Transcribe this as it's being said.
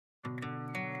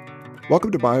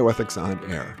Welcome to Bioethics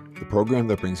on Air, the program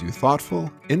that brings you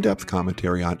thoughtful, in-depth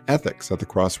commentary on ethics at the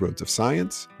crossroads of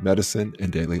science, medicine,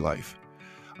 and daily life.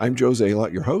 I'm Joe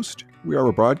Zala, your host. We are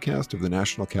a broadcast of the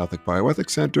National Catholic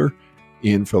Bioethics Center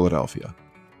in Philadelphia.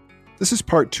 This is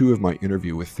part 2 of my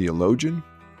interview with theologian,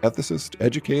 ethicist,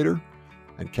 educator,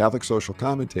 and Catholic social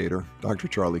commentator, Dr.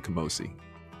 Charlie Camosy.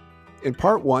 In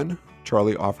part 1,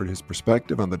 Charlie offered his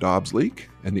perspective on the Dobbs leak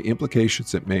and the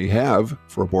implications it may have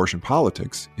for abortion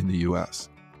politics in the U.S.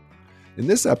 In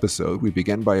this episode, we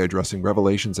begin by addressing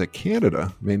revelations that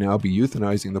Canada may now be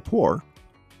euthanizing the poor,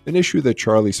 an issue that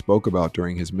Charlie spoke about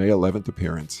during his May 11th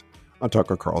appearance on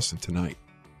Tucker Carlson Tonight.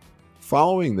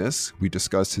 Following this, we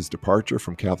discuss his departure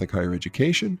from Catholic higher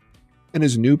education and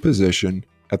his new position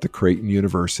at the Creighton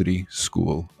University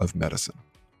School of Medicine.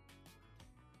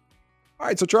 All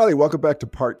right, so Charlie, welcome back to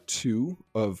part 2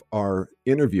 of our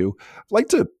interview. I'd like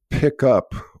to pick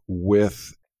up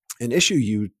with an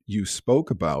issue you spoke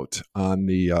about on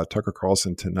the Tucker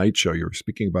Carlson Tonight show. You were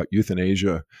speaking about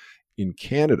euthanasia in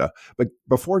Canada. But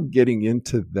before getting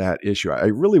into that issue, I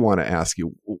really want to ask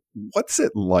you, what's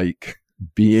it like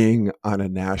being on a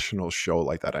national show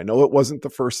like that? I know it wasn't the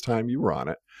first time you were on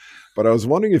it, but I was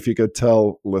wondering if you could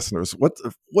tell listeners,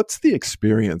 what's the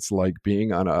experience like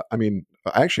being on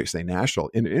I actually say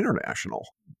national, an international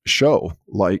show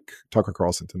like Tucker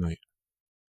Carlson Tonight?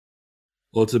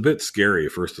 Well, it's a bit scary,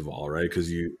 first of all, right? Because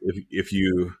if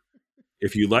you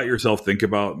let yourself think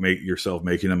about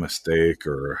making a mistake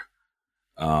or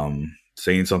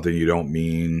saying something you don't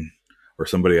mean, or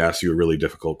somebody asks you a really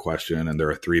difficult question and there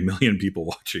are 3 million people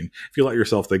watching, if you let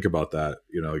yourself think about that,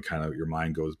 kind of your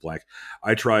mind goes blank.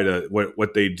 I try to,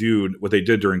 what they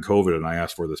did during COVID, and I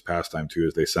asked for this past time too,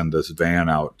 is they send this van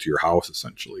out to your house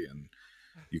essentially. And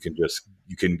you can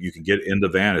get in the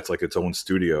van. It's like its own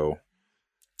studio.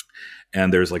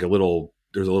 And there's a little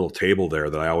table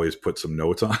there that I always put some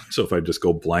notes on. So if I just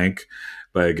go blank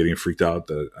by getting freaked out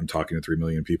that I'm talking to 3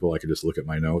 million people, I can just look at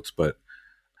my notes. But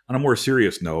on a more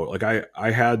serious note, like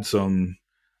I had some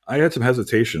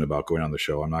hesitation about going on the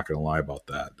show. I'm not going to lie about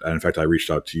that. And in fact, I reached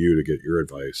out to you to get your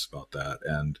advice about that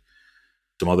and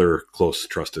some other close,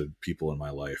 trusted people in my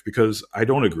life, because I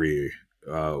don't agree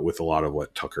with a lot of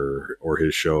what Tucker or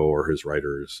his show or his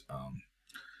writers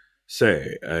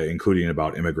say, including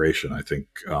about immigration. I think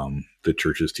the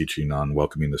church's teaching on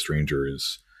welcoming the stranger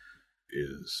is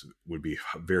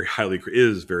very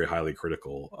highly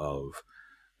critical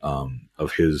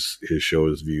of his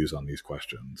show's views on these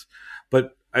questions.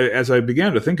 But as I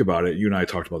began to think about it, you and I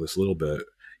talked about this a little bit.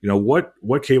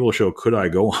 What cable show could I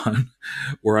go on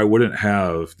where I wouldn't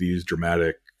have these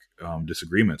dramatic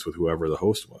disagreements with whoever the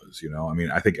host was?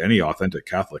 I think any authentic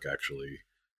Catholic actually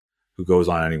who goes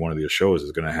on any one of these shows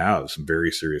is going to have some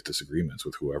very serious disagreements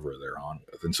with whoever they're on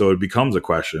with. And so it becomes a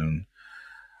question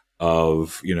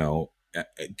of,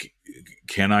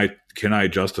 can I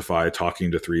justify talking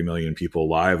to 3 million people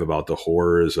live about the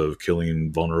horrors of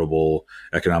killing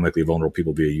economically vulnerable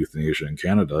people via euthanasia in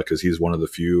Canada? Because he's one of the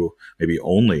few, maybe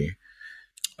only,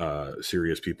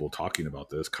 serious people talking about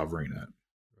this, covering it. Right.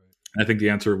 And I think the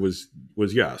answer was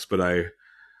yes, but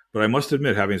I must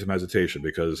admit having some hesitation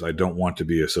because I don't want to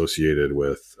be associated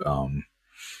with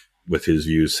his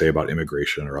views, say about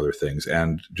immigration or other things.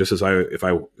 And just as if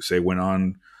I went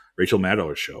on Rachel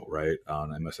Maddow's show, right, on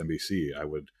MSNBC, I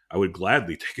would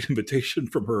gladly take an invitation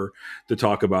from her to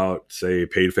talk about, say,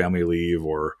 paid family leave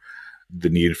or the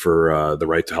need for the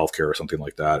right to healthcare or something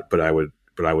like that. But I would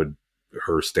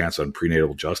her stance on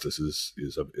prenatal justice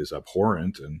is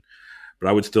abhorrent, but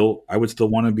I would still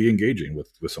want to be engaging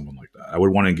with someone like that. I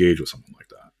would want to engage with someone like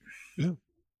that.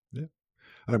 Yeah.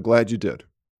 And I'm glad you did.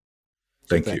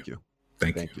 Thank you.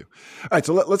 Thank you. All right,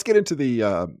 so let's get into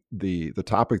the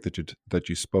topic that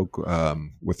you spoke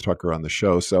with Tucker on the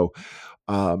show. So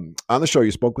on the show,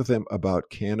 you spoke with him about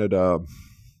Canada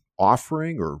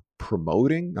offering or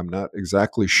promoting, I'm not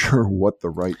exactly sure what the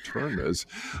right term is,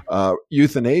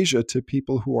 euthanasia to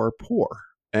people who are poor.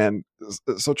 And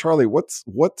so, Charlie,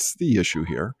 what's the issue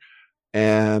here,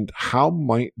 and how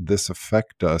might this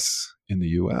affect us in the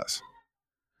U.S.?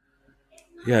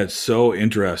 Yeah, it's so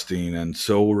interesting and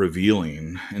so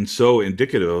revealing and so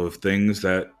indicative of things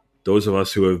that those of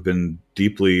us who have been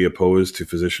deeply opposed to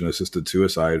physician-assisted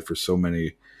suicide for so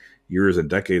many years and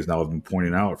decades now have been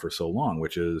pointing out for so long,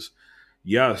 which is,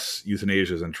 yes,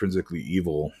 euthanasia is intrinsically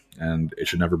evil and it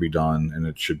should never be done and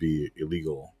it should be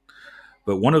illegal.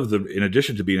 But in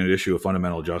addition to being an issue of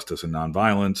fundamental justice and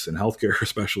nonviolence in healthcare,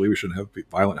 especially, we shouldn't have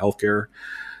violent healthcare,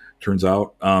 turns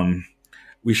out,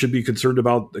 we should be concerned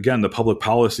about, again, the public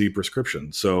policy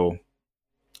prescription. So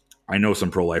I know some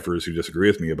pro-lifers who disagree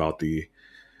with me about the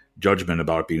judgment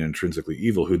about it being intrinsically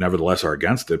evil, who nevertheless are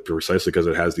against it precisely because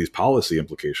it has these policy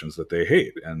implications that they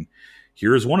hate. And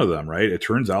here's one of them, right? It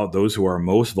turns out those who are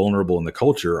most vulnerable in the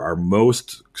culture are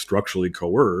most structurally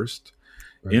coerced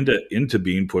into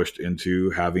being pushed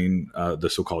into having the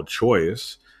so-called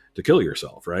choice to kill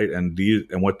yourself, right? And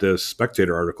what this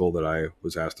Spectator article that I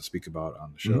was asked to speak about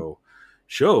on the show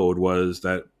showed was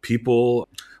that people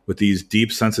with these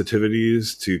deep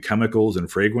sensitivities to chemicals and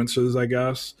fragrances, I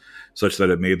guess, such that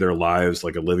it made their lives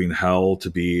like a living hell to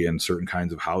be in certain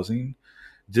kinds of housing,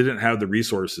 didn't have the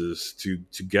resources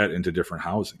to get into different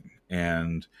housing.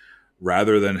 And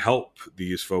rather than help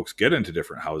these folks get into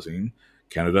different housing,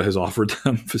 Canada has offered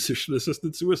them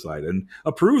physician-assisted suicide and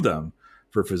approved them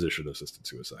for physician-assisted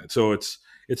suicide. So it's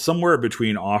somewhere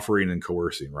between offering and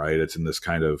coercing, right? It's in this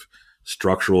kind of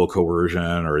structural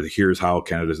coercion, or here's how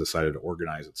Canada's decided to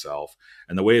organize itself.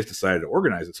 And the way it's decided to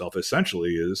organize itself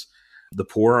essentially is the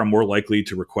poor are more likely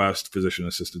to request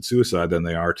physician-assisted suicide than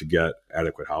they are to get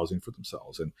adequate housing for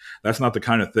themselves. And that's not the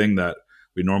kind of thing that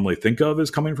we normally think of as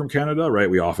coming from Canada, right?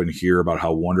 We often hear about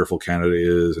how wonderful Canada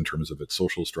is in terms of its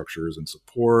social structures and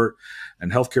support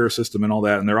and healthcare system and all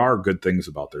that. And there are good things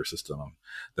about their system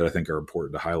that I think are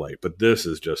important to highlight. But this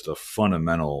is just a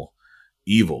fundamental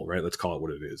evil, right? Let's call it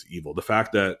what it is, evil. The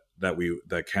fact that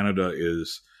Canada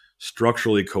is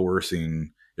structurally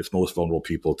coercing its most vulnerable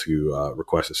people to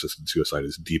request assisted suicide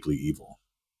is deeply evil.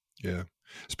 Yeah.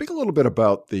 Speak a little bit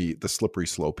about the slippery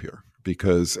slope here.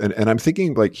 Because, and I'm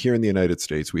thinking like here in the United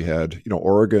States, we had,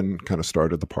 Oregon kind of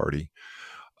started the party.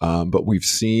 But we've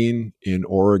seen in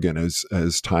Oregon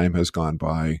as time has gone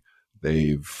by,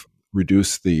 they've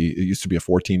reduced it used to be a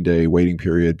 14-day waiting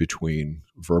period between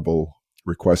verbal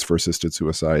requests for assisted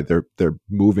suicide. They're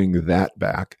moving that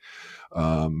back.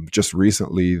 Just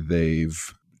recently,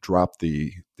 they've dropped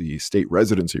the state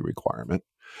residency requirement.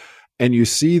 And you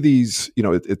see these,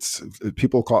 it's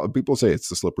people say it's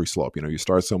the slippery slope. You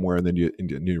start somewhere and then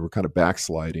you're kind of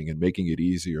backsliding and making it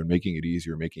easier and making it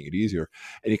easier, making it easier.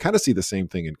 And you kind of see the same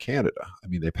thing in Canada. I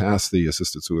mean, they passed the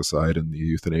assisted suicide and the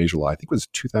euthanasia law, I think it was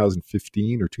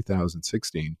 2015 or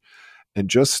 2016. And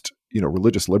just,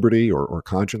 religious liberty or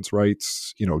conscience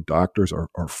rights, doctors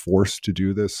are forced to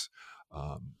do this.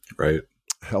 Right.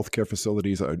 Healthcare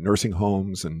facilities, nursing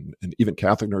homes, and even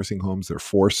Catholic nursing homes, they're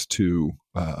forced to,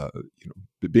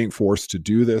 being forced to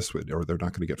do this, or they're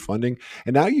not going to get funding.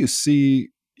 And now you see,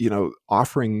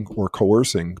 offering or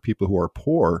coercing people who are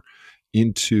poor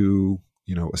into,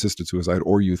 assisted suicide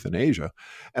or euthanasia.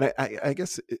 And I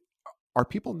guess, are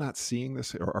people not seeing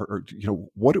this, or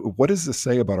what does this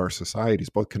say about our societies,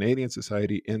 both Canadian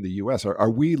society and the U.S.? Are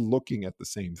we looking at the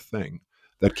same thing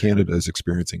that Canada is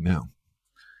experiencing now?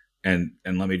 And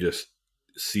let me just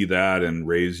see that and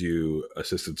raise you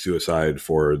assisted suicide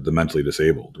for the mentally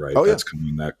disabled, right? Oh, yeah. That's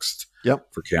coming next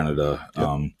for Canada.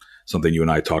 Yep. Something you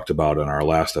and I talked about in our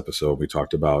last episode. We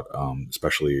talked about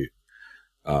especially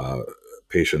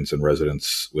patients and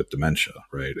residents with dementia,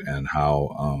 right? And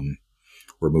how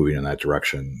we're moving in that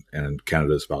direction. And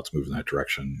Canada is about to move in that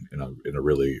direction in a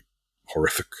really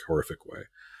horrific way.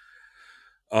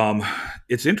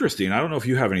 It's interesting. I don't know if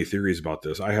you have any theories about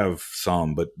this. I have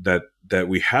some, but that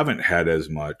we haven't had as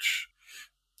much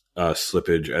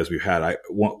slippage as we've had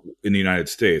in the United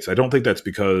States. I don't think that's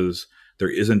because there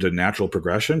isn't a natural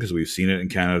progression, because we've seen it in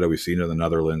Canada, we've seen it in the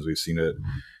Netherlands, we've seen it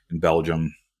in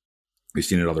Belgium, we've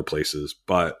seen it other places.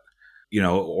 But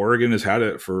Oregon has had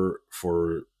it for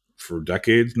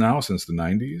decades now, since the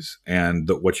 90s, and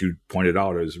what you pointed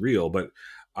out is real. But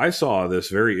I saw this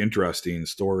very interesting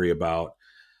story about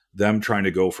them trying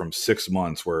to go from 6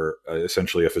 months, where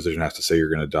essentially a physician has to say you're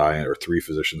going to die, or 3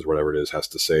 physicians, whatever it is, has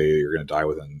to say you're going to die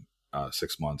within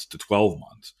 6 months, to 12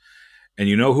 months. And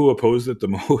you know who opposed it the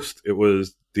most? It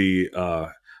was the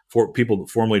people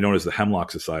formerly known as the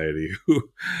Hemlock Society, who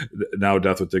now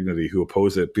Death with Dignity, who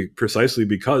opposed it precisely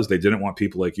because they didn't want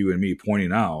people like you and me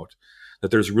pointing out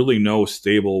that there's really no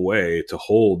stable way to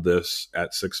hold this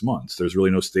at 6 months. There's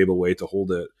really no stable way to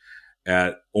hold it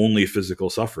at only physical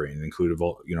suffering, including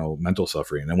mental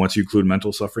suffering. And once you include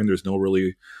mental suffering, there's no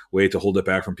really way to hold it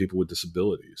back from people with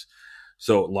disabilities.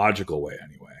 So logical way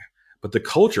anyway. But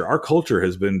our culture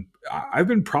has been, I've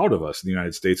been proud of us in the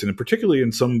United States, and particularly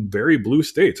in some very blue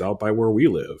states out by where we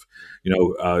live.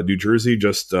 New Jersey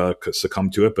just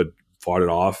succumbed to it, but fought it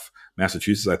off.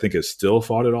 Massachusetts, I think, has still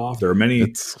fought it off. There are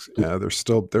many. They're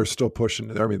still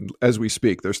pushing. I mean, as we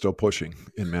speak, they're still pushing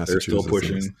in Massachusetts. They're still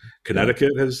pushing.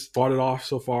 Connecticut has fought it off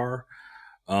so far.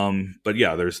 But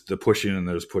yeah, there's the pushing and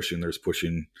there's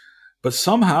pushing. But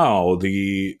somehow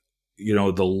the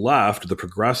left, the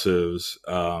progressives,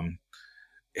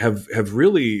 have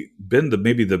really been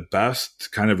maybe the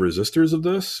best kind of resistors of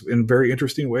this in very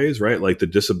interesting ways, right? Like the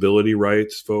disability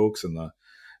rights folks and the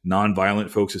nonviolent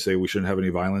folks who say we shouldn't have any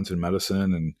violence in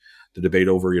medicine, and the debate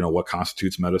over, what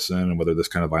constitutes medicine and whether this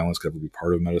kind of violence could ever be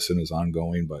part of medicine is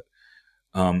ongoing. But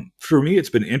for me, it's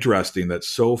been interesting that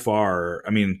so far,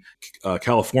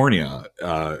 California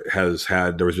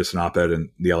there was just an op-ed in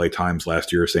the LA Times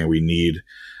last year saying we need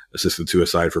assisted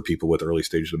suicide for people with early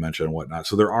stage dementia and whatnot.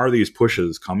 So there are these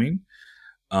pushes coming.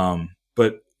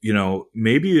 But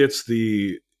maybe it's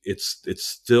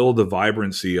still the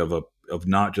vibrancy of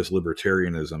not just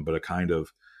libertarianism, but a kind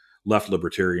of left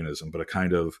libertarianism, but a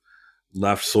kind of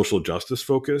left social justice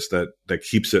focus that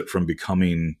keeps it from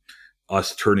becoming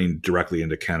us turning directly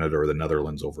into Canada or the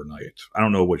Netherlands overnight. I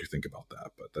don't know what you think about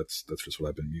that, but that's just what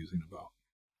I've been musing about.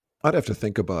 I'd have to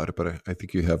think about it, but I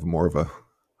think you have more of a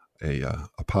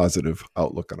positive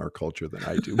outlook on our culture than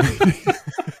I do.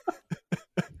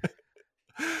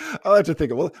 I'll have to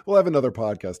think. We'll have another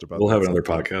podcast about. We'll have another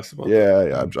podcast about.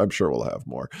 Yeah. I'm sure we'll have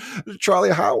more.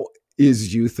 Charlie, how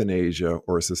is euthanasia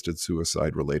or assisted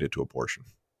suicide related to abortion?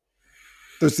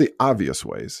 There's the obvious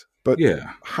ways, but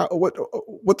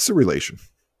what's the relation?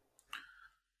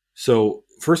 So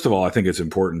first of all, I think it's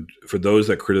important for those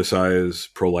that criticize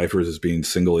pro-lifers as being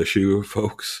single issue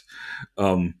folks.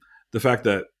 The fact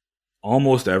that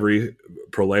almost every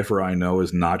pro-lifer I know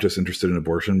is not just interested in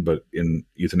abortion, but in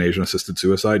euthanasia and assisted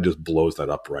suicide just blows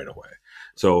that up right away.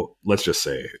 So let's just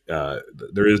say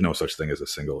there is no such thing as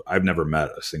I've never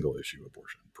met a single issue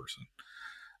abortion person.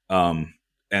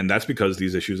 And that's because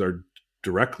these issues are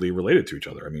directly related to each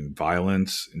other. I mean,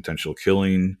 violence, intentional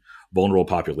killing, vulnerable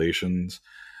populations,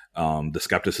 the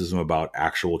skepticism about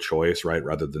actual choice, right,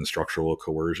 rather than structural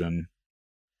coercion.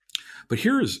 But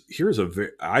here's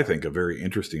I think a very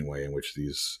interesting way in which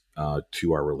these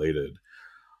two are related.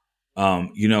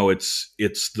 It's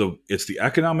the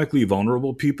economically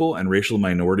vulnerable people and racial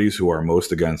minorities who are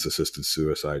most against assisted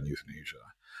suicide and euthanasia.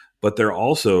 But they're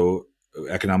also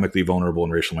economically vulnerable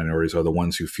and racial minorities are the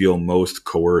ones who feel most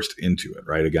coerced into it,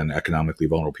 right? Again, economically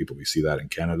vulnerable people. We see that in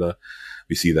Canada.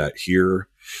 We see that here,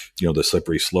 the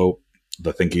slippery slope,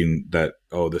 the thinking that,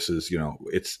 this is,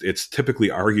 it's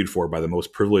typically argued for by the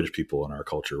most privileged people in our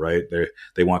culture, right?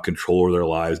 They want control over their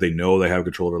lives. They know they have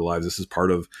control over their lives. This is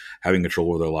part of having control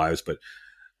over their lives. But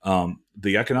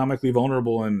the economically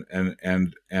vulnerable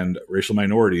and racial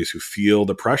minorities who feel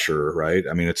the pressure, right?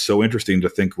 I mean, it's so interesting to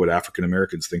think what African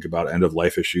Americans think about end of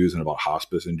life issues and about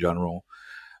hospice in general.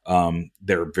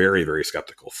 They're very, very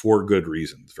skeptical for good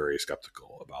reasons, very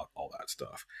skeptical about all that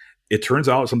stuff. It turns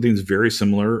out something's very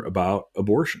similar about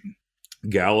abortion.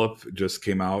 Gallup just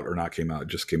came out,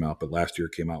 but last year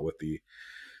came out with the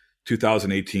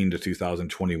 2018 to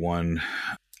 2021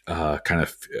 kind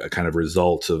of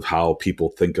results of how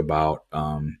people think about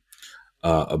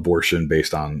abortion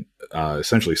based on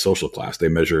essentially social class. They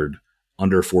measured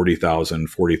under 40,000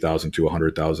 to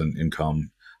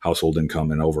 100,000 household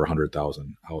income, and over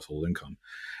 100,000 household income.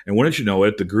 And wouldn't you know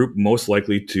it, the group most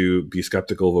likely to be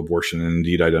skeptical of abortion and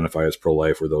indeed identify as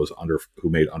pro-life were those who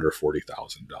made under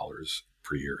 $40,000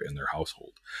 per year in their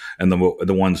household. And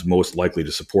the ones most likely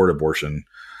to support abortion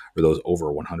were those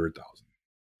over 100,000.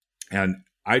 And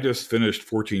I just finished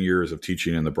 14 years of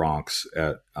teaching in the Bronx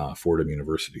at Fordham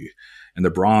University. And the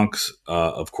Bronx,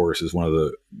 of course, is one of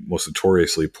the most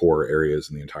notoriously poor areas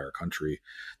in the entire country.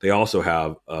 They also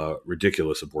have a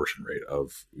ridiculous abortion rate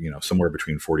of, somewhere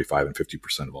between 45 and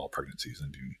 50% of all pregnancies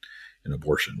ending in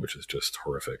abortion, which is just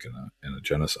horrific and a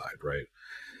genocide, right?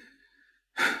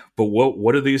 But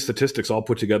what do these statistics all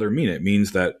put together mean? It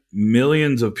means that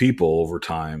millions of people over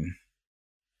time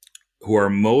who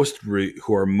are most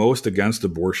against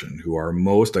abortion, who are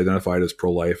most identified as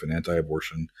pro-life and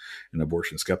anti-abortion and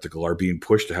abortion skeptical, are being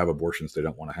pushed to have abortions they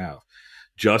don't want to have.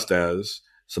 Just as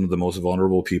some of the most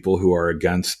vulnerable people who are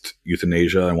against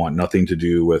euthanasia and want nothing to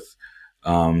do with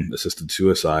assisted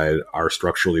suicide are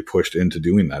structurally pushed into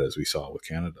doing that, as we saw with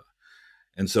Canada.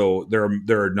 And so there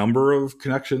are a number of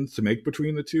connections to make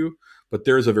between the two, but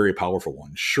there's a very powerful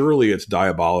one. Surely it's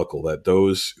diabolical that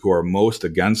those who are most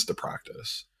against the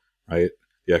practice, right,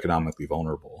 the economically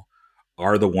vulnerable,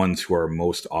 are the ones who are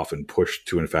most often pushed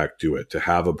to, in fact, do it, to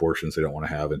have abortions they don't want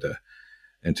to have,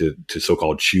 and to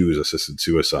so-called choose assisted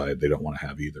suicide they don't want to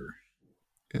have either.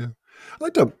 Yeah. I'd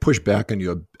like to push back on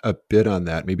you a bit on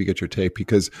that, maybe get your take,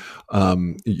 because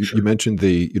you mentioned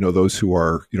those who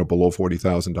are, below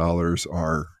 $40,000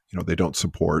 are, they don't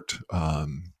support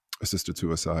assisted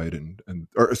suicide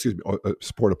or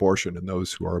support abortion, and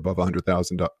those who are above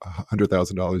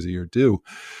 $100,000 a year do.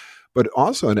 But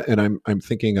also, and I'm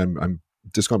thinking, I'm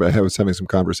just going back, I was having some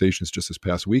conversations just this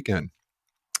past weekend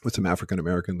with some African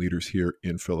American leaders here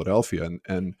in Philadelphia,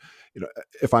 and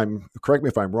correct me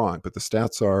if I'm wrong, but the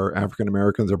stats are African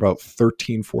Americans are about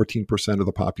 13-14% of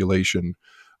the population,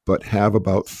 but have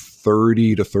about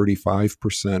 30 to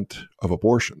 35% of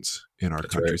abortions in our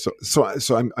country. Right.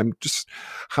 So I'm just,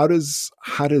 how does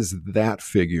that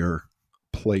figure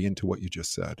play into what you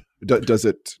just said? Does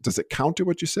it counter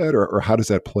what you said, or how does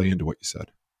that play into what you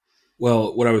said?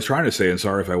 Well, what I was trying to say, and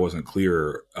sorry if I wasn't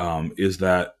clear, is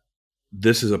that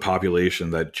this is a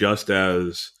population that, just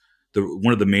as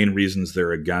one of the main reasons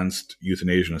they're against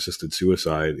euthanasia and assisted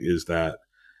suicide is that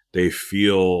they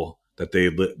feel that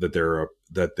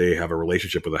they have a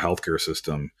relationship with the healthcare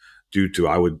system due to,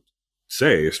 I would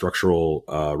say, structural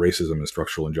racism and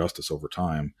structural injustice over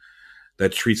time,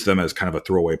 that treats them as kind of a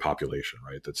throwaway population,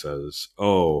 right? That says,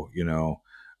 oh,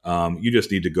 you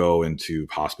just need to go into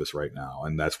hospice right now.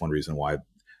 And that's one reason why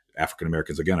African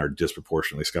Americans, again, are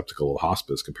disproportionately skeptical of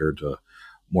hospice compared to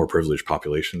more privileged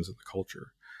populations in the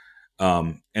culture.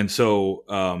 And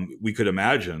so we could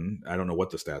imagine, I don't know what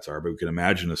the stats are, but we can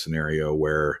imagine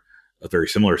a very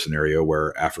similar scenario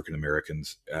where African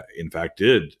Americans, in fact,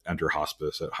 did enter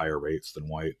hospice at higher rates than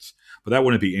whites. But that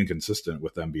wouldn't be inconsistent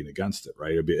with them being against it,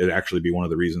 right? It'd actually be one of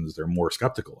the reasons they're more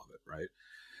skeptical of it, right?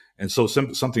 And so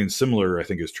something similar, I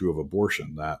think, is true of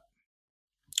abortion, that,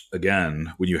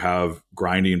 again, when you have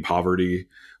grinding poverty,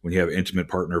 when you have intimate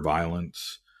partner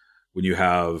violence, when you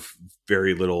have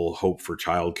very little hope for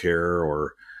childcare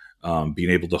or being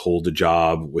able to hold a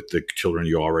job with the children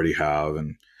you already have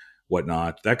and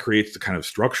whatnot, that creates the kind of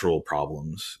structural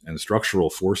problems and structural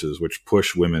forces which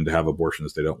push women to have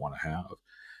abortions they don't want to have.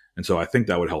 And so I think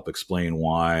that would help explain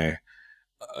why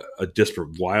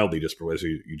wildly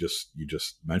disproportionate, as you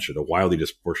just mentioned, a wildly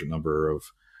disproportionate number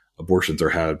of abortions are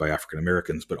had by African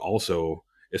Americans, but also,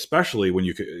 especially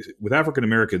with African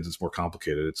Americans, it's more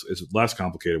complicated. It's less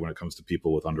complicated when it comes to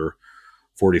people with under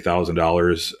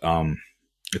 $40,000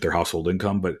 at their household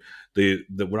income. But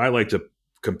what I like to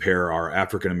compare are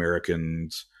African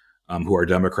Americans who are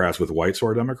Democrats with whites who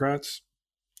are Democrats,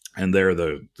 and there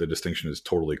the distinction is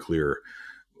totally clear.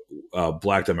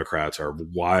 Black Democrats are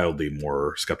wildly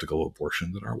more skeptical of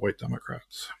abortion than are white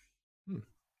Democrats.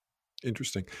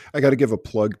 Interesting. I got to give a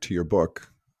plug to your book,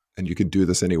 and you can do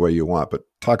this any way you want, but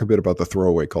talk a bit about the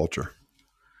throwaway culture.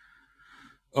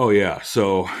 Oh, yeah.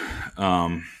 So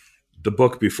the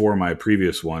book before my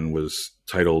previous one was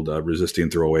titled Resisting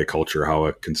Throwaway Culture, How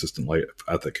a Consistent Life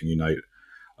Ethic Can Unite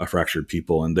a Fractured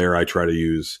People. And there I try to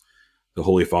use the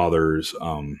Holy Father's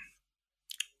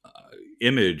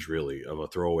image, really, of a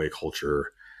throwaway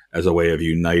culture as a way of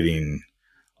uniting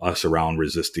us around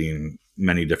resisting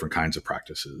many different kinds of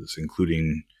practices,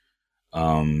 including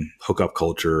hookup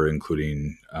culture,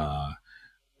 including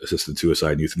assisted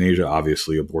suicide and euthanasia,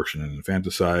 obviously abortion and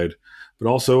infanticide, but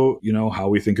also, how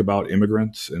we think about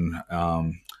immigrants and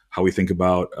how we think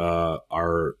about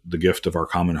the gift of our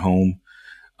common home,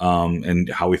 and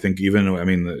how we think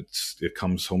it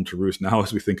comes home to roost now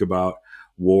as we think about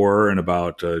war and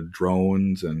about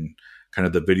drones and kind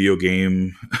of the video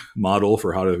game model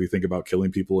for how do we think about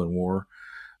killing people in war.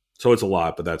 So it's a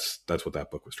lot, but that's what that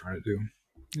book was trying to do.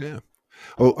 Yeah.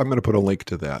 Well, I'm going to put a link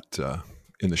to that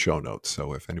in the show notes.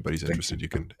 So if anybody's interested, you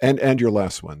can, and your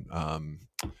last one.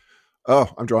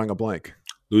 I'm drawing a blank.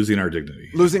 Losing Our Dignity.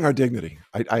 Losing Our Dignity.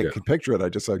 I could picture it. I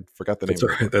forgot the name.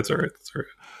 That's all right.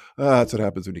 That's what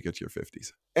happens when you get to your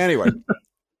 50s. Anyway.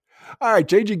 All right.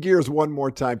 Changing gears one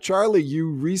more time. Charlie, you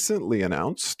recently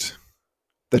announced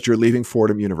that you're leaving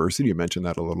Fordham University. You mentioned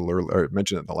that a little earlier,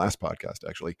 mentioned it in the last podcast,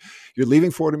 actually. You're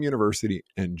leaving Fordham University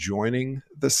and joining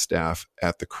the staff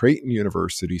at the Creighton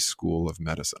University School of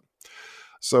Medicine.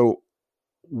 So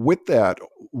with that,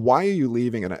 why are you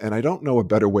leaving? And I don't know a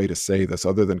better way to say this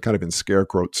other than kind of in scare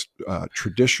quotes,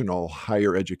 traditional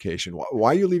higher education.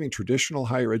 Why are you leaving traditional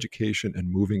higher education and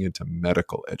moving into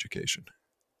medical education?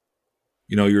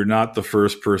 You're not the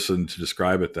first person to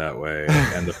describe it that way.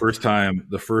 And the first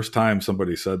time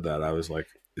somebody said that, I was like,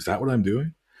 is that what I'm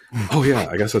doing? Oh yeah,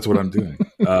 I guess that's what I'm doing.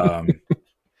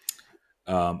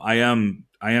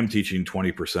 I am teaching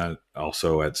 20%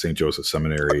 also at St. Joseph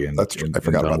Seminary in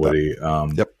Dunwoody.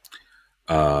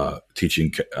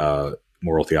 Teaching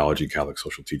moral theology, Catholic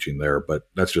social teaching there, but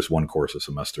that's just one course a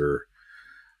semester.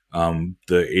 The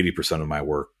 80% of my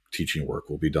teaching work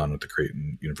will be done with the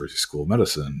Creighton University School of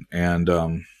Medicine. And,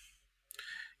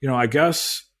 I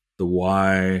guess the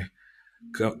why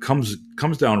comes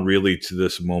down really to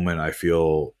this moment I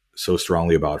feel so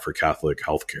strongly about for Catholic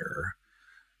healthcare.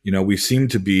 We seem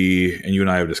to be, and you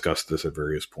and I have discussed this at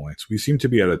various points, we seem to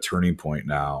be at a turning point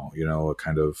now, a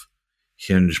kind of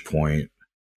hinge point.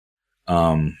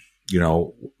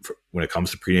 when it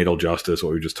comes to prenatal justice, what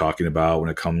we were just talking about, when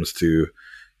it comes to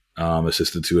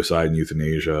assisted suicide and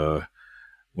euthanasia,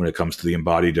 when it comes to the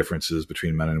embodied differences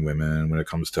between men and women, when it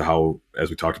comes to how, as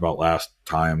we talked about last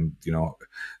time,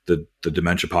 the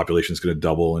dementia population is going to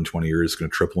double in 20 years, it's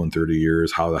going to triple in 30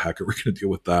 years. How the heck are we going to deal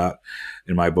with that?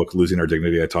 In my book, Losing Our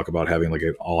Dignity, I talk about having like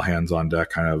an all hands on deck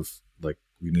kind of like,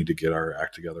 we need to get our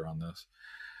act together on this.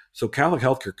 So Catholic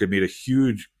healthcare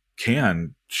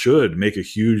should make a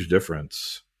huge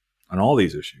difference on all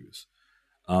these issues.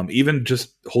 Even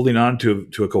just holding on to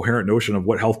a coherent notion of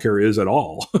what healthcare is at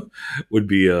all would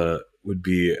be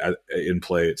in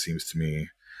play. It seems to me,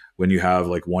 when you have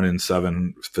like 1 in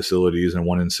 7 facilities and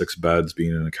 1 in 6 beds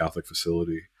being in a Catholic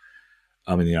facility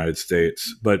in the United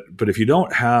States. But if you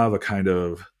don't have a kind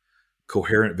of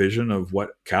coherent vision of what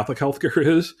Catholic healthcare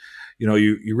is,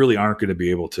 you really aren't going to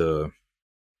be able to.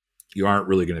 You aren't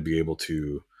really going to be able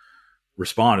to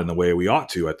respond in the way we ought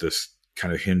to at this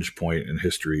kind of hinge point in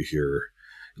history here,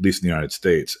 at least in the United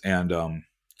States. And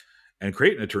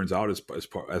Creighton, it turns out, as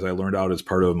I learned out as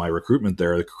part of my recruitment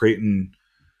there, Creighton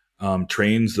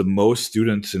trains the most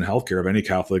students in healthcare of any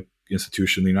Catholic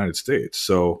institution in the United States.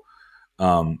 So,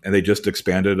 and they just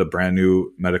expanded a brand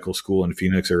new medical school in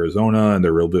Phoenix, Arizona, and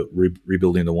they're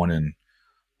rebuilding the one in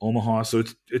Omaha. So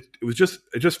it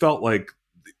just felt like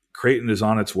Creighton is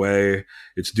on its way.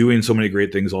 It's doing so many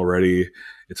great things already.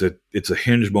 It's a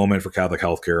hinge moment for Catholic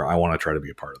healthcare. I want to try to be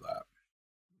a part of that.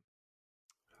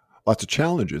 Lots of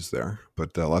challenges there,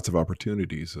 but lots of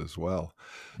opportunities as well.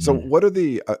 So what are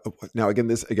the now again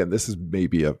this is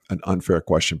maybe an unfair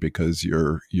question because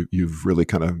you've really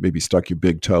kind of maybe stuck your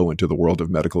big toe into the world of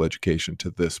medical education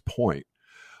to this point.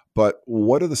 But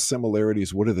what are the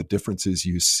similarities? What are the differences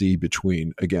you see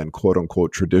between, again, quote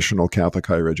unquote, traditional Catholic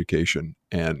higher education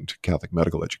and Catholic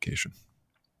medical education?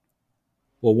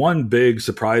 Well, one big,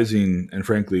 surprising, and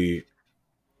frankly,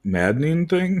 maddening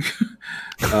thing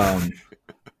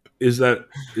is that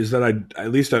I,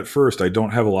 at least at first, I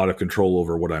don't have a lot of control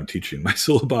over what I'm teaching. My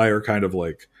syllabi are kind of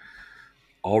like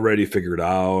already figured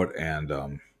out, and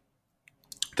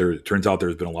it turns out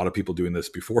there's been a lot of people doing this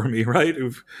before me, right?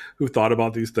 Who've thought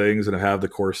about these things and have the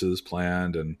courses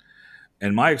planned.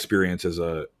 And my experience as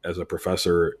a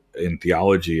professor in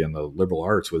theology and the liberal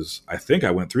arts was, I think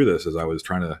I went through this as I was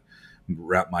trying to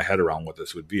wrap my head around what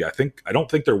this would be. I don't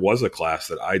think there was a class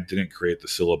that I didn't create the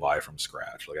syllabi from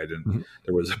scratch. Like I didn't,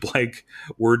 there was a blank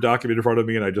Word document in front of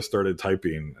me and I just started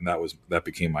typing, and that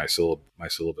became my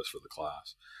syllabus for the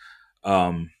class.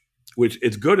 Which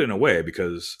it's good in a way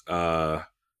because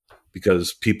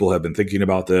people have been thinking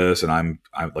about this, and I'm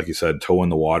like you said, toe in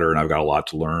the water, and I've got a lot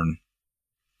to learn.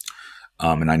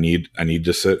 And I need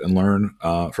to sit and learn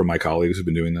from my colleagues who've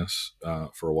been doing this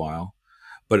for a while.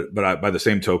 But by the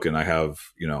same token, I have,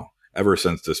 ever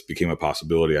since this became a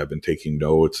possibility, I've been taking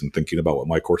notes and thinking about what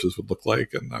my courses would look like.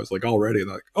 And I was like, already, and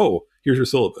like, oh, here's your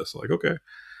syllabus. I'm like, okay.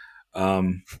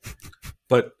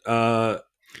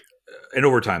 And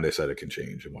over time, they said it can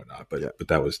change and whatnot. But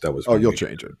that was. Oh, you'll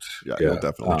change it. Yeah, you'll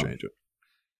definitely change it.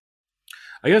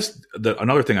 I guess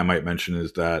another thing I might mention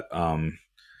is that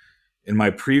in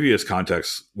my previous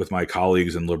context with my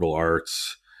colleagues in liberal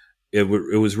arts, it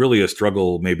was really a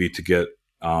struggle maybe to get.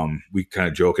 We kind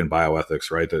of joke in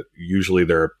bioethics, right? That usually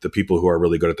they're the people who are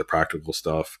really good at the practical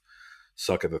stuff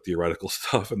suck at the theoretical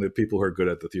stuff, and the people who are good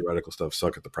at the theoretical stuff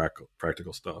suck at the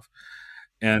practical stuff.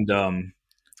 And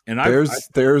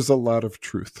there's a lot of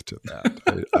truth to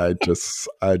that. I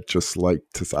just like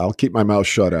to. I'll keep my mouth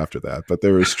shut after that, but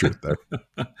there is truth there.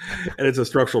 And it's a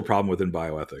structural problem within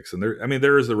bioethics. And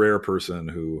there is the rare person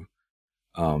who,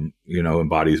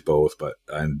 embodies both,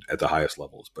 and at the highest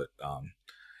levels. But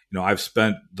I've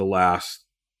spent the last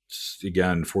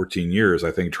 14 years,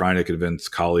 I think, trying to convince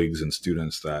colleagues and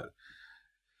students that,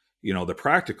 the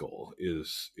practical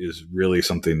is really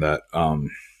something that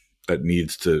that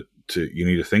needs to. You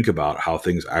need to think about how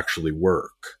things actually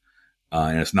work.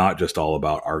 And it's not just all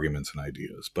about arguments and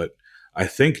ideas. But I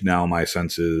think now my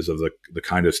sense is of the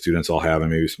kind of students I'll have,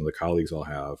 and maybe some of the colleagues I'll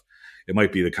have, it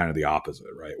might be the kind of the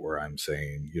opposite, right? Where I'm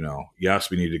saying, yes,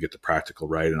 we need to get the practical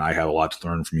right. And I have a lot to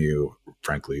learn from you,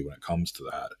 frankly, when it comes to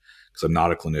that, because I'm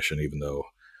not a clinician, even though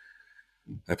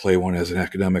I play one as an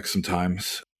academic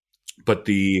sometimes. But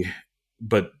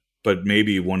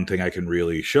maybe one thing I can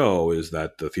really show is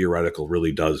that the theoretical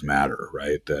really does matter,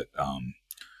 right? That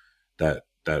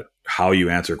how you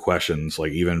answer questions,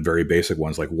 like even very basic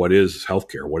ones, like what is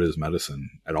healthcare, what is medicine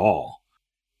at all,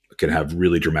 can have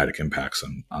really dramatic impacts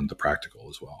on the practical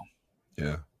as well.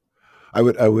 Yeah. I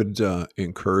would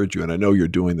encourage you, and I know you're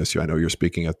doing this. I know you're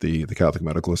speaking at the Catholic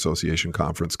Medical Association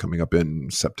conference coming up in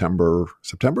September.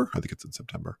 I think it's in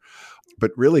September.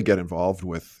 but really get involved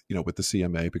with, with the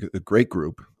CMA, because a great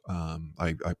group.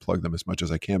 I plug them as much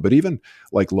as I can, but even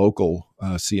like local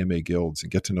CMA guilds,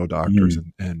 and get to know doctors,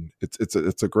 and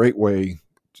it's a great way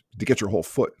to get your whole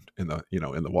foot in the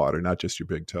in the water, not just your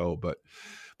big toe. But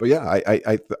yeah,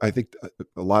 I think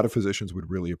a lot of physicians would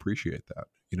really appreciate that,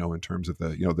 in terms of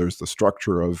the, there's the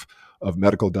structure of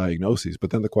medical diagnoses, but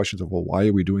then the questions of, well, why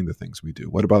are we doing the things we do?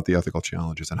 What about the ethical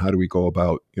challenges, and how do we go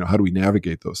about, how do we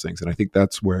navigate those things? And I think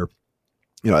that's where,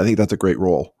 I think that's a great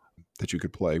role that you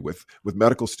could play with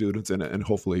medical students, and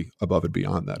hopefully above and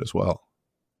beyond that as well.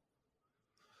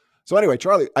 So anyway,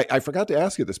 Charlie, I forgot to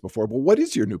ask you this before, but what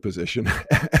is your new position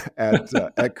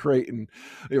at Creighton?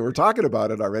 We're talking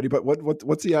about it already, but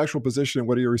what's the actual position, and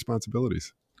what are your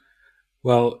responsibilities?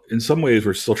 Well, in some ways,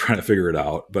 we're still trying to figure it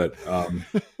out, but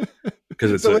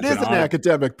because it's an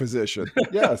academic position,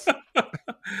 yes.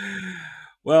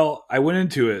 Well, I went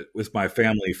into it with my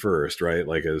family first, right?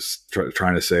 Like, as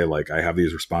trying to say, like, I have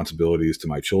these responsibilities to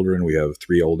my children. We have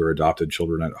 3 older adopted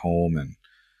children at home,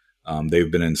 and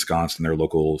they've been ensconced in their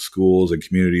local schools and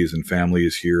communities and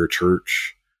families here,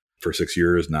 church, for 6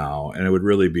 years now. And it would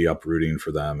really be uprooting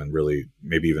for them, and really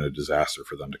maybe even a disaster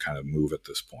for them to kind of move at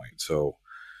this point. So,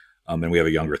 and we have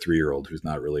a younger 3-year-old who's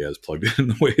not really as plugged in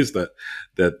the ways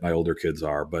that my older kids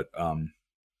are. But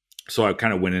so I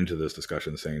kind of went into this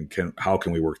discussion saying, how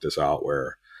can we work this out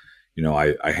where,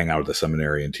 I hang out at the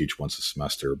seminary and teach once a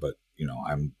semester, but,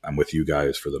 I'm with you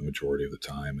guys for the majority of the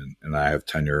time, and I have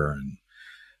tenure and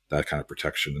that kind of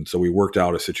protection. And so we worked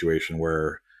out a situation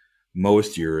where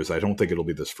most years, I don't think it'll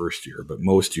be this first year, but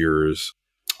most years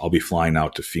I'll be flying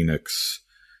out to Phoenix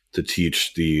to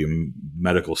teach the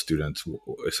medical students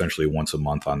essentially once a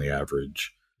month on the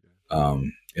average,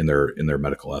 in their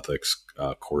medical ethics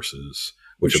courses.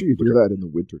 Which you do that in the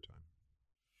wintertime.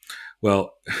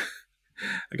 Well,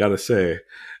 I got to say,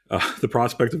 the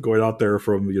prospect of going out there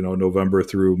from November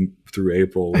through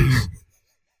April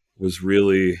was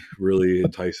really, really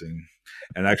enticing,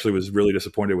 and actually was really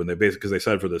disappointed when because they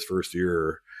said for this first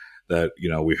year that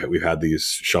we've had these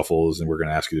shuffles, and we're going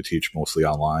to ask you to teach mostly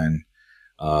online.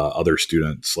 Other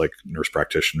students like nurse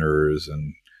practitioners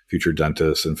and future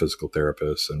dentists and physical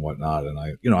therapists and whatnot, and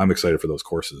I'm excited for those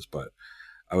courses, but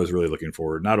I was really looking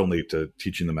forward not only to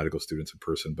teaching the medical students in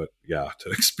person, but to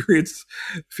experience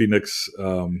Phoenix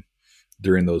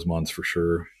during those months for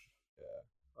sure.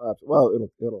 Yeah. Well,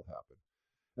 it'll happen.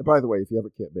 And by the way, if you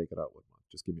ever can't make it out one month,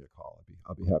 just give me a call.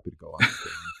 I'll be happy to go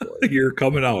on. You're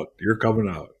coming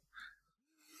out.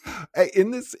 Hey,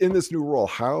 in this new role,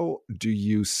 how do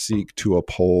you seek to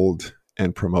uphold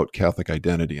and promote Catholic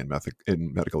identity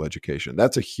in medical education?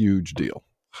 That's a huge deal.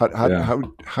 How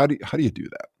do you do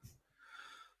that?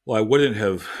 Well, I wouldn't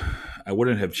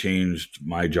have changed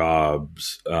my job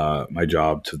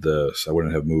to this. I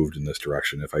wouldn't have moved in this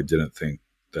direction if I didn't think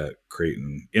that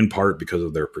Creighton, in part because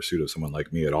of their pursuit of someone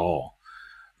like me at all,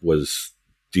 was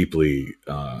deeply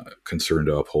concerned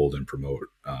to uphold and promote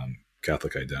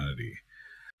Catholic identity.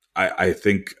 I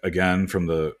think, again, from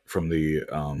the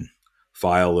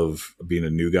file of being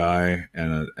a new guy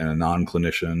and a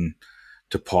non-clinician,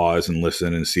 to pause and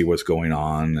listen and see what's going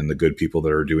on and the good people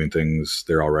that are doing things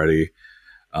there already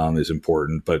is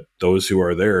important. But those who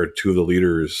are there, 2 of the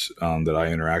leaders that I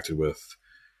interacted with,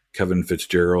 Kevin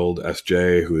Fitzgerald,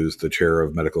 SJ, who is the chair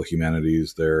of medical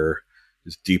humanities there,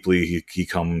 is deeply,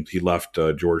 he left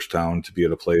Georgetown to be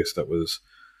at a place that was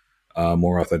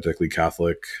more authentically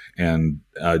Catholic. And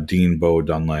Dean Bo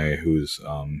Dunlay, who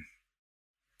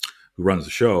runs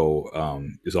the show,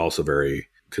 is also very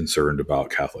concerned about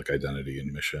Catholic identity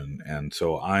and mission. And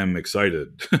so I'm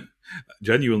excited,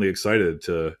 genuinely excited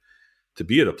to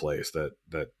be at a place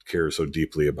that cares so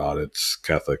deeply about its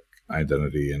Catholic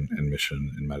identity and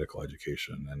mission in medical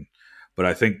education. But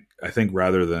I think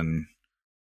rather than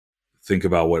think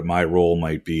about what my role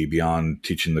might be beyond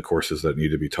teaching the courses that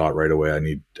need to be taught right away, I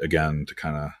need, again, to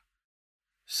kind of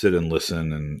sit and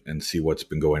listen and see what's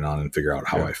been going on and figure out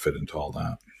how I fit into all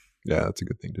that. Yeah, that's a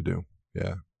good thing to do.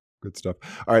 Yeah. Good stuff.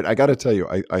 All right. I got to tell you,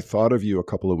 I thought of you a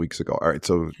couple of weeks ago. All right.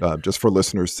 So just for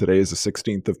listeners, today is the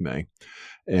 16th of May.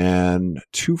 And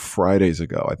 2 Fridays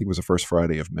ago, I think it was the first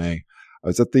Friday of May, I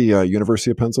was at the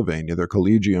University of Pennsylvania. Their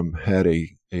collegium had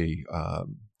a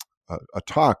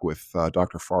talk with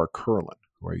Dr. Farr Curlin,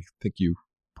 who I think you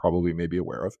probably may be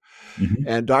aware of. Mm-hmm.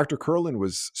 And Dr. Curlin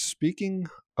was speaking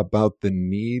about the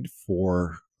need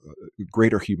for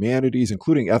greater humanities,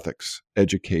 including ethics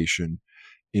education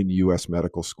in U.S.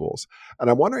 medical schools. And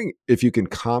I'm wondering if you can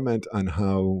comment on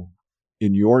how,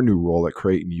 in your new role at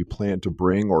Creighton, you plan to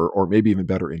bring or maybe even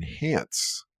better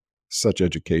enhance such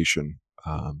education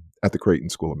at the Creighton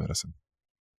School of Medicine.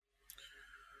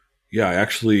 Yeah, I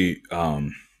actually,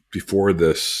 before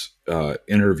this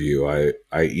interview, I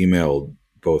emailed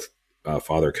both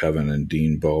Father Kevin and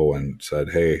Dean Bow and said,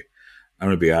 "Hey, I'm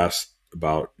going to be asked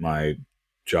about my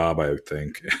job, I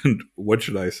think, and what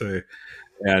should I say?"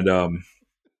 And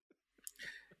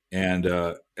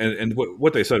and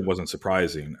what they said wasn't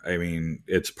surprising. I mean,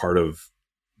 it's part of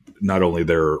not only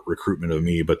their recruitment of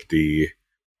me, but the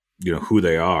who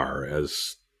they are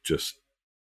as just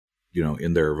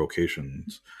in their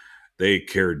vocations. They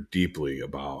care deeply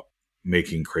about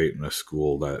making Creighton a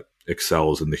school that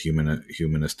excels in the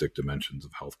humanistic dimensions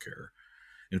of healthcare.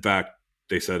 In fact,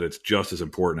 they said it's just as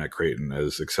important at Creighton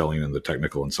as excelling in the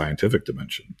technical and scientific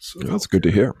dimensions. That's good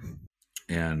to hear.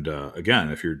 And again,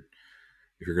 if you're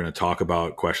going to talk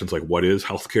about questions like what is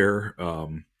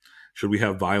healthcare, should we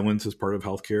have violence as part of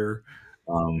healthcare?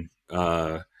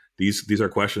 These are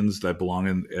questions that belong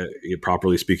in,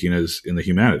 properly speaking, as in the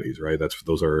humanities, right?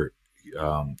 Those are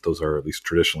at least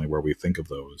traditionally where we think of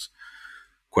those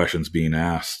questions being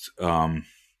asked.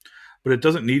 But it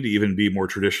doesn't need to even be more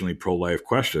traditionally pro-life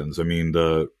questions. I mean,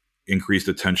 the increased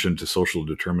attention to social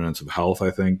determinants of health,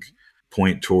 I think,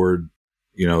 point toward,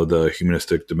 the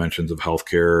humanistic dimensions of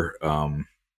healthcare.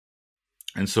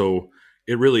 And so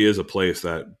it really is a place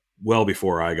that well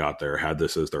before I got there had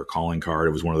this as their calling card.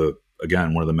 It was one of the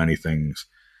many things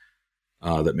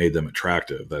that made them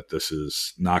attractive, that this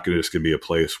is not going to be a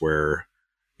place where,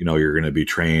 you're going to be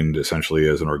trained essentially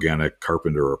as an organic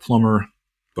carpenter or plumber,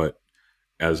 but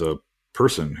as a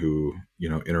person who,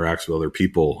 interacts with other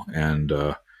people, and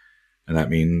that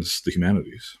means the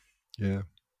humanities. Yeah.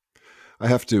 I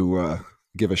have to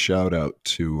give a shout out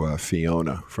to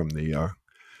Fiona from the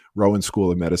Rowan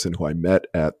School of Medicine, who I met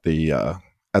at the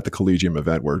Collegium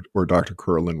event where Dr.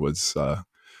 Curlin was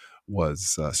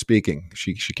speaking.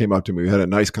 She came up to me. We had a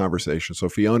nice conversation. So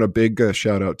Fiona, big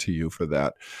shout out to you for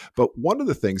that. But one of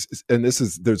the things, and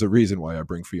there's a reason why I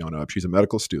bring Fiona up. She's a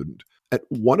medical student. And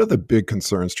one of the big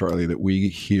concerns, Charlie, that we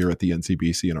hear at the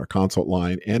NCBC in our consult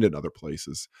line and in other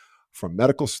places from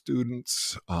medical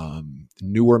students,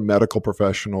 newer medical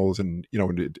professionals, and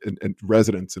and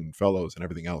residents and fellows and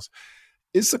everything else,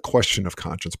 is the question of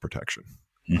conscience protection.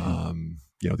 Mm-hmm.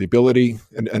 The ability,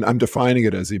 and I'm defining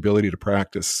it as the ability to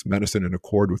practice medicine in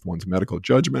accord with one's medical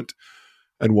judgment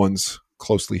and one's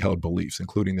closely held beliefs,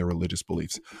 including their religious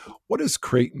beliefs. What is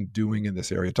Creighton doing in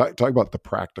this area? Talk about the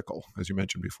practical, as you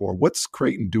mentioned before. What's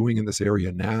Creighton doing in this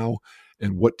area now,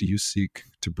 and what do you seek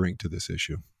to bring to this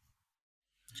issue?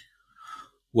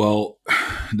 Well,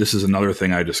 this is another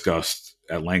thing I discussed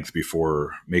at length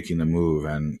before making the move,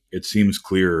 and it seems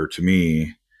clear to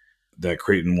me that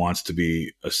Creighton wants to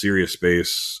be a serious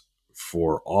space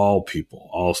for all people,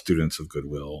 all students of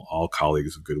goodwill, all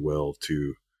colleagues of goodwill,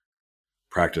 to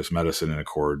practice medicine in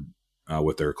accord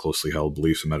with their closely held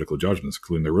beliefs and medical judgments,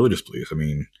 including their religious beliefs. I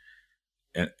mean,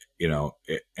 and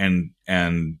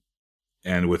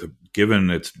with given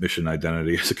its mission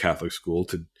identity as a Catholic school,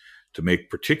 to make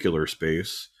particular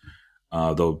space,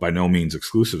 though by no means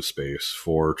exclusive space,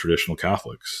 for traditional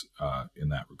Catholics in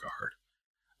that regard.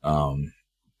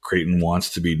 Creighton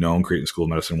School of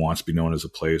Medicine wants to be known as a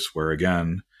place where,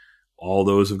 again, all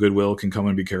those of goodwill can come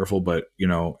and be careful, but,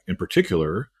 in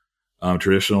particular,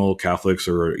 traditional Catholics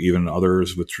or even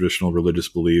others with traditional religious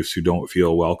beliefs who don't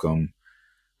feel welcome,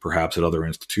 perhaps at other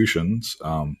institutions.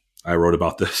 I wrote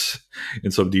about this in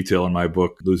some detail in my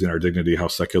book, Losing Our Dignity, How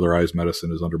Secularized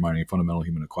Medicine is Undermining Fundamental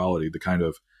Human Equality. The kind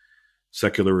of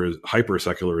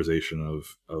hyper-secularization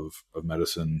of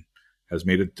medicine has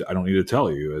made it, I don't need to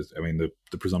tell you,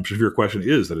 the presumption of your question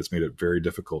is that it's made it very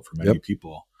difficult for many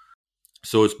people.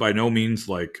 So it's by no means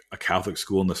like a Catholic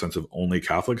school in the sense of only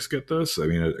Catholics get this. I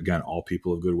mean, again, all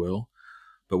people of goodwill,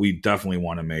 but we definitely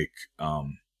want to make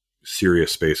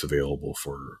serious space available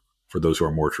for those who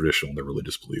are more traditional in their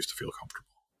religious beliefs to feel comfortable.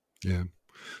 Yeah.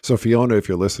 So Fiona, if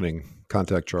you're listening,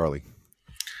 contact Charlie.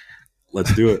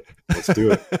 Let's do it.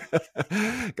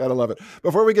 Gotta love it.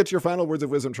 Before we get to your final words of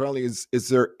wisdom, Charlie, is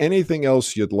there anything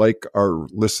else you'd like our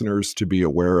listeners to be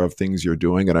aware of, things you're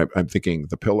doing? And I'm thinking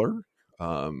the Pillar.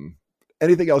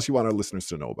 Anything else you want our listeners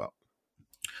to know about?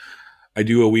 I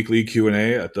do a weekly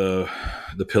Q&A at the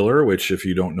Pillar, which, if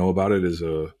you don't know about it, is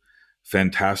a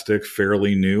fantastic,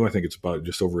 fairly new, I think it's about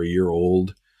just over a year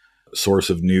old, source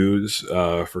of news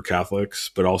for Catholics,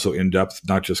 but also in-depth,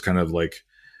 not just kind of like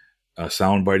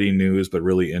soundbiting news, but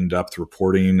really in-depth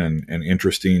reporting and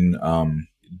interesting,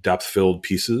 depth-filled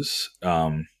pieces.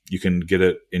 You can get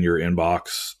it in your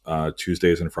inbox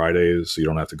Tuesdays and Fridays, so you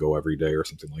don't have to go every day or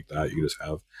something like that. You can just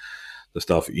have the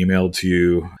stuff emailed to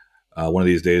you. One of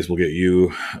these days, we'll get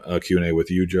you a Q&A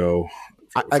with you, Joe,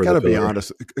 I got to be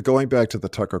honest, going back to the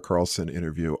Tucker Carlson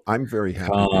interview, I'm very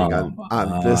happy being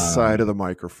on this side of the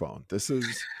microphone. This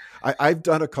is, I've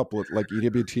done a couple of like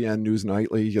EWTN News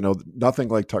Nightly, nothing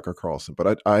like Tucker Carlson,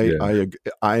 but I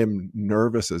am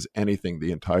nervous as anything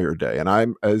the entire day. And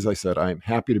as I said, I'm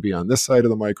happy to be on this side of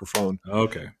the microphone.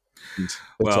 Okay. It's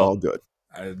all good.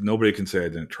 Nobody can say I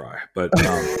didn't try, but,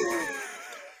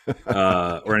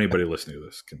 or anybody listening to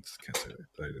this can say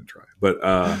that I didn't try, but,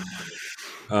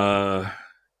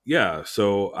 yeah.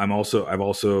 So I've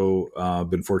also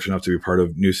been fortunate enough to be part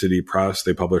of New City Press.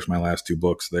 They published my last 2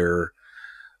 books there.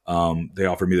 They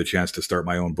offered me the chance to start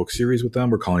my own book series with them.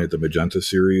 We're calling it the Magenta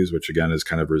series, which again is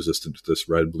kind of resistant to this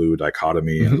red-blue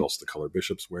dichotomy, and also the color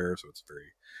bishops wear. So it's a very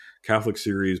Catholic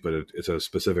series, but it's a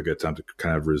specific attempt to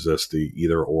kind of resist the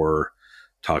either or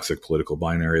toxic political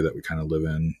binary that we kind of live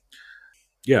in.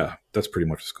 Yeah, that's pretty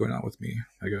much what's going on with me,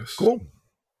 I guess. Cool.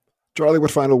 Charlie,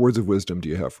 what final words of wisdom do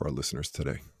you have for our listeners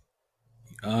today?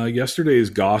 Yesterday's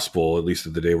gospel, at least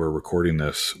at the day we're recording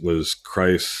this, was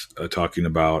Christ talking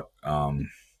about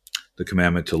the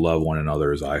commandment to love one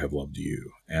another as I have loved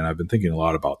you. And I've been thinking a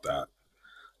lot about that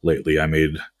lately.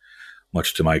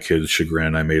 Much to my kids'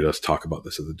 chagrin, I made us talk about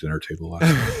this at the dinner table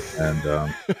last night.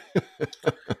 And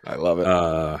I love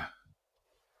it.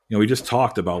 We just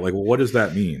talked about like, well, what does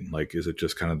that mean? Like, is it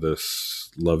just kind of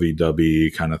this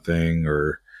lovey-dovey kind of thing,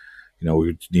 or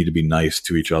we need to be nice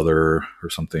to each other or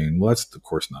something? Well, that's of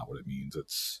course not what it means.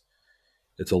 It's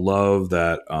a love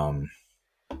that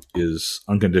is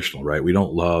unconditional, right? We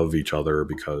don't love each other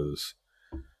because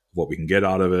of what we can get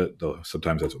out of it, though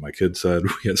sometimes that's what my kids said.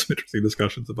 We had some interesting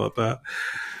discussions about that.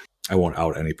 I won't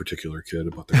out any particular kid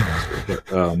about the gospel, but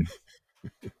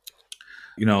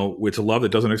it's a love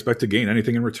that doesn't expect to gain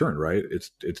anything in return, right?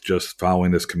 It's just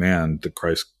following this command that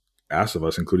Christ asks of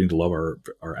us, including to love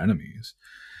our enemies.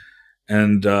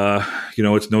 And,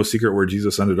 it's no secret where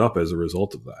Jesus ended up as a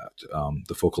result of that.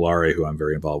 The Focolare, who I'm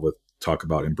very involved with, talk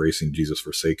about embracing Jesus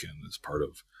forsaken as part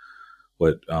of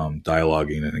what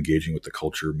dialoguing and engaging with the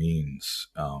culture means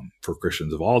for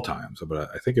Christians of all times. But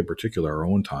I think in particular our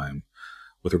own time,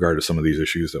 with regard to some of these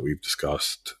issues that we've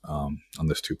discussed on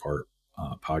this 2-part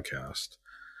podcast,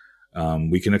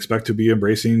 we can expect to be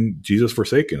embracing Jesus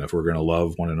forsaken if we're going to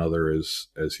love one another as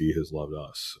he has loved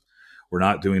us. We're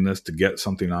not doing this to get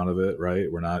something out of it,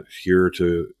 right? We're not here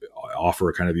to offer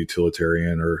a kind of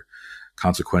utilitarian or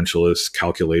consequentialist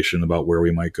calculation about where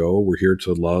we might go. We're here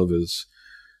to love as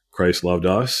Christ loved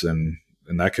us, and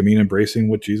that can mean embracing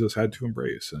what Jesus had to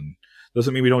embrace. And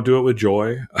doesn't mean we don't do it with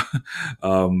joy.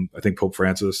 I think Pope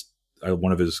Francis,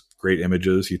 one of his great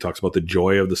images, he talks about the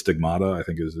joy of the stigmata. I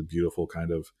think is a beautiful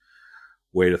kind of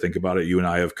way to think about it. You and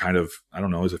I have kind of, I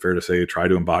don't know, is it fair to say, try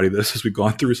to embody this as we've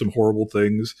gone through some horrible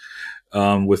things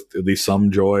with at least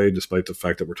some joy, despite the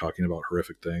fact that we're talking about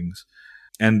horrific things.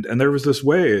 And there was this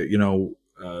way,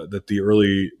 that the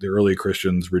early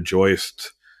Christians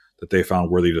rejoiced that they found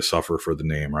worthy to suffer for the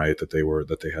name, right? That they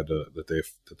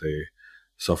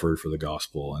suffered for the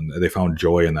gospel, and they found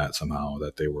joy in that somehow.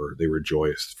 That they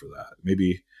rejoiced for that.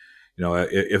 Maybe,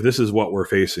 if this is what we're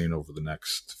facing over the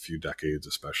next few decades,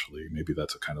 especially, maybe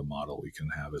that's a kind of model we can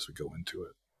have as we go into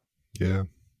it. Yeah.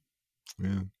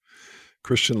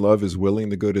 Christian love is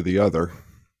willing to go to the other,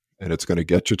 and it's going to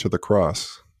get you to the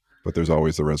cross. But there's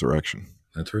always the resurrection.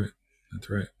 That's right.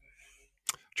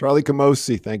 Charlie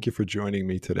Camosy, thank you for joining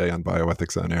me today on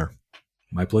Bioethics on Air.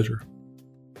 My pleasure.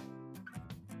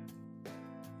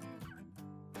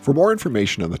 For more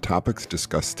information on the topics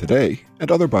discussed today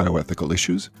and other bioethical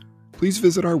issues, please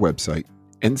visit our website,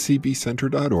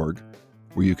 ncbcenter.org,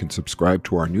 where you can subscribe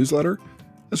to our newsletter,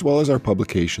 as well as our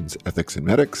publications Ethics and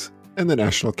Medics and the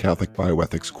National Catholic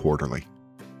Bioethics Quarterly.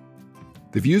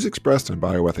 The views expressed on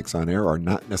Bioethics on Air are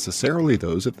not necessarily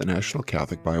those of the National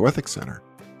Catholic Bioethics Center.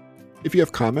 If you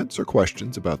have comments or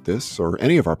questions about this or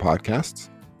any of our podcasts,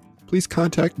 please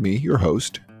contact me, your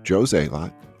host, Joe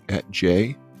Zalot, at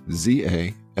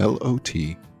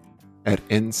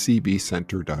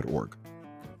jzalot@ncbcenter.org.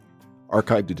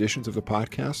 Archived editions of the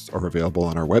podcasts are available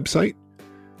on our website.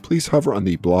 Please hover on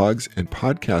the Blogs and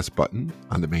Podcasts button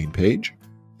on the main page,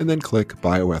 and then click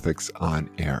Bioethics on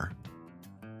Air.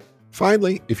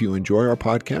 Finally, if you enjoy our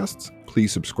podcasts,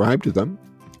 please subscribe to them.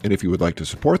 And if you would like to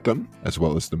support them, as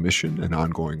well as the mission and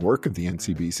ongoing work of the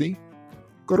NCBC,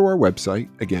 go to our website,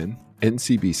 again,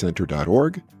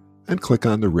 ncbcenter.org, and click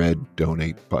on the red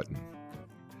Donate button.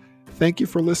 Thank you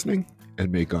for listening,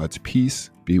 and may God's peace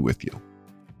be with you.